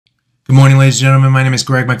Good morning, ladies and gentlemen. My name is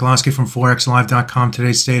Greg Mikulowski from ForexLive.com.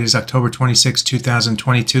 Today's date is October 26,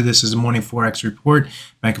 2022. This is the morning Forex report.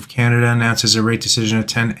 Bank of Canada announces a rate decision at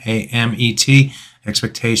 10 a.m. ET.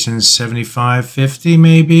 Expectations 75.50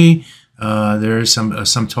 maybe. There is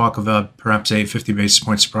some talk of perhaps a 50 basis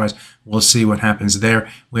point surprise. We'll see what happens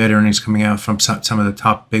there. We had earnings coming out from some of the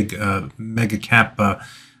top big mega cap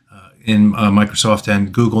in Microsoft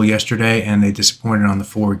and Google yesterday, and they disappointed on the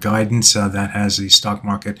forward guidance. That has the stock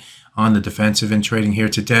market on the defensive in trading here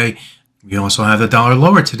today. We also have the dollar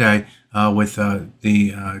lower today with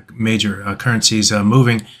the major currencies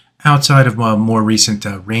moving outside of more recent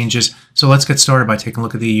ranges. So let's get started by taking a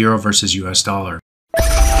look at the euro versus US dollar.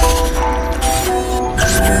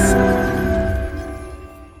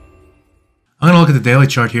 I'm going to look at the daily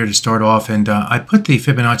chart here to start off, and I put the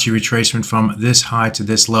Fibonacci retracement from this high to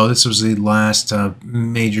this low. This was the last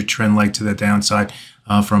major trend leg to the downside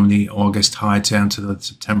from the August high down to the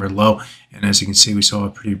September low. And as you can see, we saw a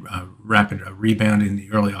pretty rapid rebound in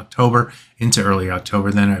the early October, into early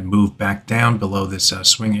October. Then it moved back down below this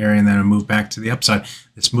swing area, and then it moved back to the upside.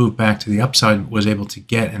 This move back to the upside was able to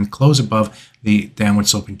get and close above the downward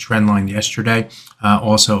sloping trend line yesterday.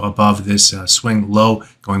 Also above this swing low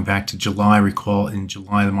going back to July. Recall in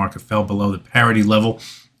July the market fell below the parity level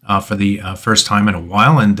for the first time in a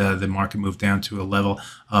while, and the market moved down to a level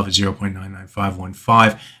of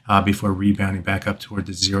 0.99515 before rebounding back up toward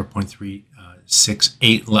the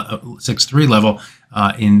 0.363 level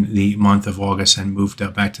in the month of August and moved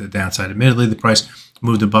back to the downside. Admittedly, the price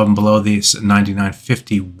moved above and below the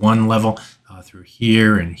 99.51 level through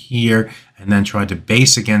here and here, and then tried to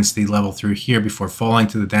base against the level through here before falling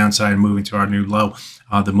to the downside and moving to our new low.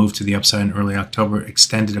 The move to the upside in early October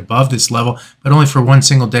extended above this level, but only for one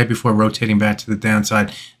single day before rotating back to the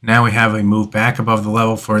downside. Now we have a move back above the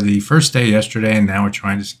level for the first day yesterday, and now we're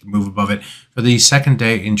trying to move above it for the second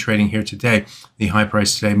day in trading here today. The high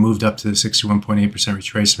price today moved up to the 61.8%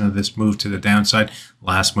 retracement of this move to the downside.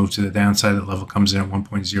 Last move to the downside, that level comes in at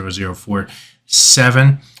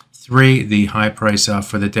 1.00473. The high price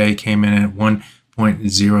for the day came in at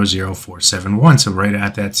 1.00471, so right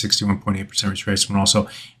at that 61.8% retracement. Also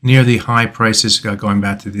near the high prices going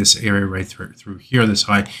back to this area right through here. This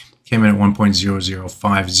high came in at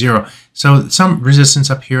 1.0050. So some resistance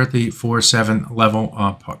up here at the 4.7 level,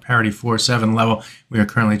 parity 4.7 level. We are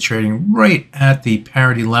currently trading right at the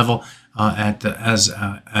parity level as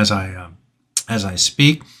I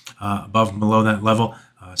speak. Above and below that level.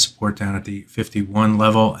 Support down at the 51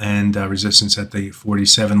 level and resistance at the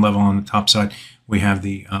 47 level on the top side. We have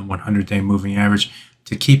the 100-day moving average.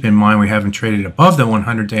 To keep in mind, we haven't traded above the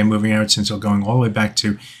 100-day moving average since going all the way back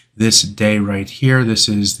to this day right here. This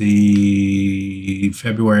is the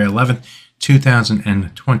February 11th,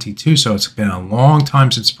 2022. So it's been a long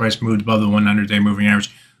time since the price moved above the 100-day moving average.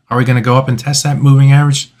 Are we going to go up and test that moving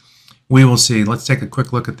average? We will see. Let's take a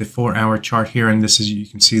quick look at the 4-hour chart here, and this is, you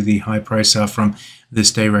can see the high price from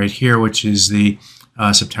this day right here, which is the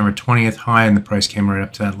September 20th high, and the price came right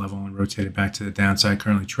up to that level and rotated back to the downside.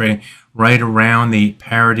 Currently trading right around the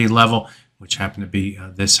parity level, which happened to be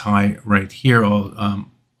this high right here,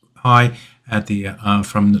 high at the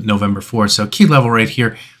from November 4th. So key level right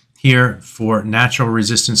here for natural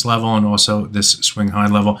resistance level, and also this swing high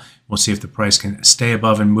level. We'll see if the price can stay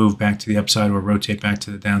above and move back to the upside or rotate back to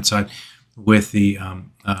the downside with the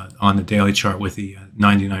on the daily chart with the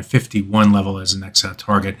 99.51 level as the next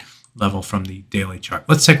target level from the daily chart.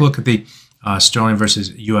 Let's take a look at the sterling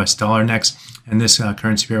versus US dollar next, and this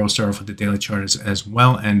currency pair will start off with the daily chart as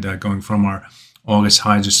well, and going from our August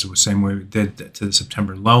high just the same way we did to the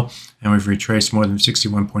September low, and we've retraced more than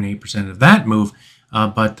 61.8% of that move.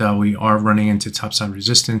 But we are running into topside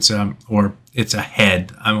resistance, or it's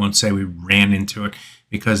ahead. I won't say we ran into it,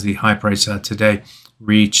 because the high price today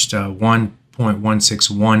reached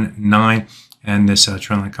 1.1619, and this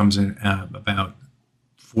trend line comes in about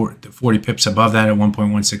 40 pips above that at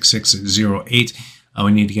 1.16608.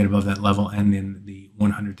 We need to get above that level, and then the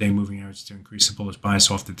 100-day moving average to increase the bullish bias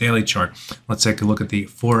off the daily chart. Let's take a look at the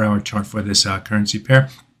 4-hour chart for this currency pair.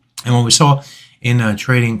 And what we saw in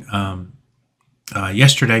trading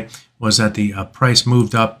yesterday was that the price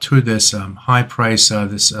moved up to this high price,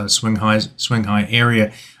 this swing high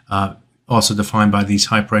area, also defined by these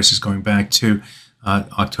high prices going back to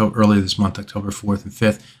earlier this month, October 4th and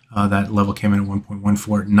 5th. That level came in at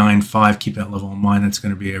 1.1495. Keep that level in mind. That's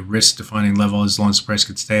going to be a risk-defining level. As long as the price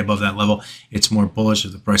could stay above that level, it's more bullish.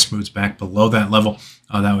 If the price moves back below that level,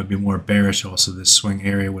 that would be more bearish. Also, this swing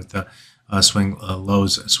area with the swing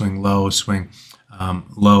lows, swing low, swing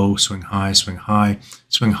low, swing high, swing high,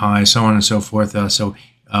 swing high, so on and so forth. So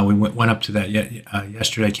We went up to that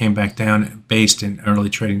yesterday, came back down, based in early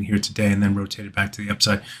trading here today, and then rotated back to the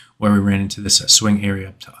upside where we ran into this swing area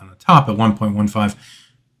up on the top at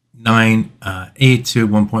 1.1598 to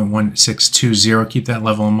 1.1620. Keep that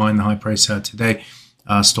level in mind. The high price today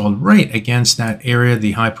stalled right against that area.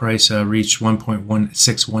 The high price reached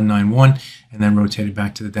 1.16191 and then rotated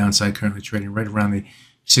back to the downside, currently trading right around the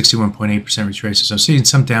 61.8% retracement. So seeing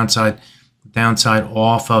some downside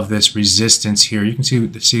off of this resistance here. You can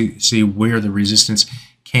see where the resistance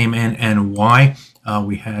came in and why.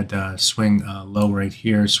 We had swing low right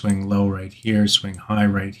here, swing low right here, swing high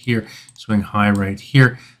right here, swing high right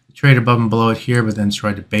here. Trade above and below it here, but then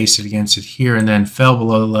tried to base it against it here, and then fell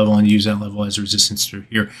below the level and used that level as resistance through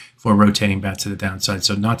here for rotating back to the downside.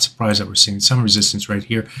 So not surprised that we're seeing some resistance right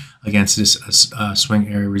here against this swing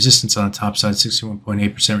area resistance on the top side,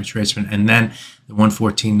 61.8% retracement, and then the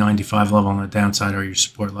 114.95 level on the downside are your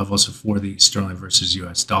support levels for the sterling versus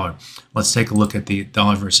US dollar. Let's take a look at the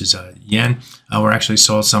dollar versus yen. We actually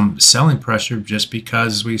saw some selling pressure just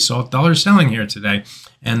because we saw dollar selling here today,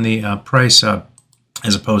 and the price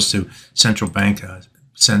as opposed to central bank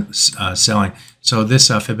selling. So this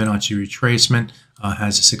Fibonacci retracement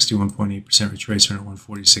has a 61.8% retracement at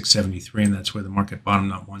 146.73, and that's where the market bottomed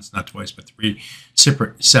not once, not twice, but three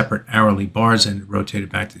separate hourly bars and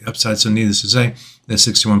rotated back to the upside. So needless to say, the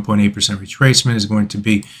 61.8% retracement is going to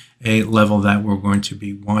be a level that we're going to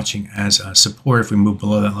be watching as support. If we move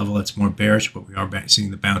below that level, that's more bearish, but we are seeing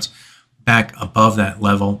the bounce back above that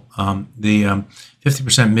level. The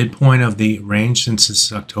 50% midpoint of the range since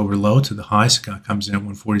this October low to the highs comes in at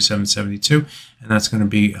 147.72, and that's going to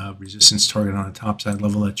be a resistance target on the top side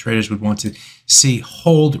level that traders would want to see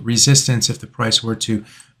hold resistance if the price were to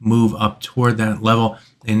move up toward that level.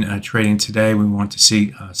 In trading today, we want to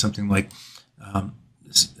see something like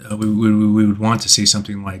we would want to see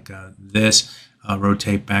something like this.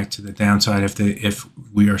 Rotate back to the downside if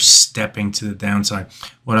we are stepping to the downside.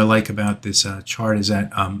 What I like about this chart is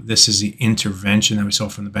that this is the intervention that we saw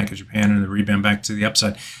from the Bank of Japan, and the rebound back to the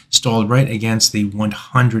upside stalled right against the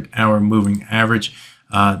 100-hour moving average.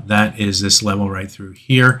 That is this level right through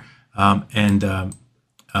here, and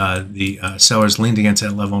the sellers leaned against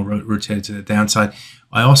that level and rotated to the downside.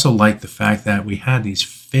 I also like the fact that we had these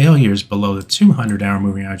failures below the 200-hour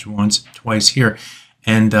moving average twice here.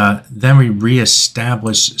 And then we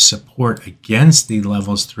reestablish support against the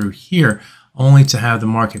levels through here, only to have the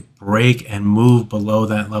market break and move below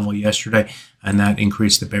that level yesterday, and that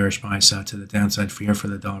increased the bearish bias to the downside for here for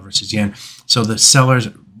the dollar versus yen. So the sellers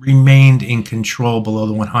remained in control below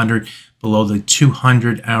the 100, below the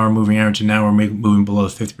 200-hour moving average, and now we're moving below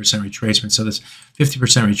the 50% retracement. So this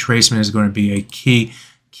 50% retracement is going to be a key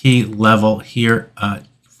level here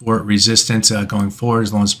for resistance going forward.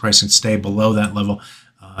 As long as the price can stay below that level,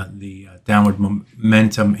 the downward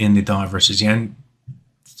momentum in the dollar versus yen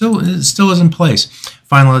still is in place.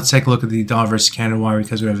 Finally, let's take a look at the dollar versus Canada. Why?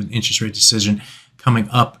 Because we have an interest rate decision coming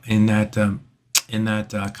up in that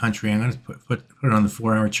country. I'm going to put it on the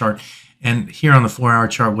 4-hour chart. And here on the 4-hour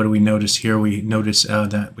chart, what do we notice here? We notice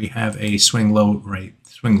that we have a swing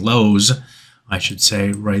lows, I should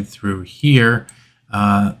say, right through here.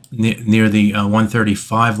 Near the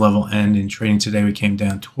 135 level, and in trading today we came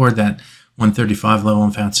down toward that 135 level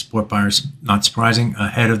and found support buyers, not surprising,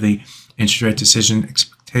 ahead of the interest rate decision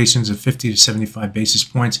expectations of 50 to 75 basis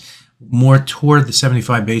points, more toward the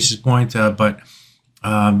 75 basis point, but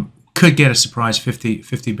could get a surprise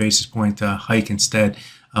 50 basis point hike instead.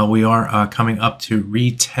 We are coming up to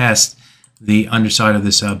retest the underside of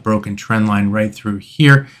this broken trend line right through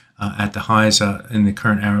here at the highs in the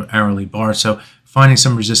current hourly bar. So finding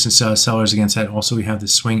some resistance sellers against that. Also, we have the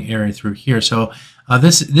swing area through here. So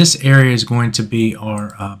this area is going to be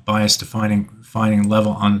our bias defining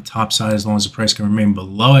level on the top side. As long as the price can remain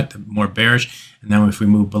below it, the more bearish. And then if we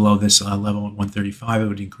move below this level at 135, it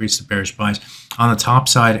would increase the bearish bias. On the top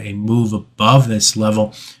side, a move above this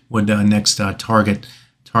level would next target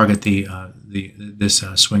this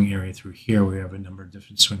swing area through here. We have a number of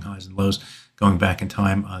different swing highs and lows going back in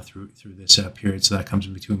time through this period. So that comes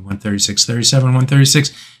in between 136.37 and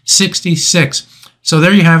 136.66. So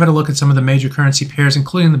there you have it. A look at some of the major currency pairs,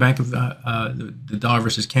 including the Bank of the dollar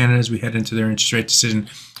versus Canada, as we head into their interest rate decision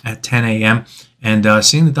at 10 a.m. And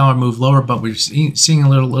seeing the dollar move lower, but we're seeing a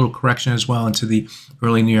little correction as well into the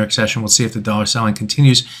early New York session. We'll see if the dollar selling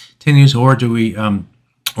continues, or do we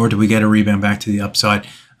get a rebound back to the upside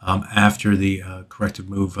after the corrective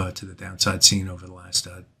move to the downside seen over the last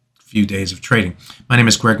few days of trading. My name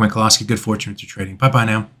is Greg Michalowski. Good fortune with your trading. Bye-bye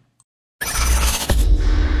now.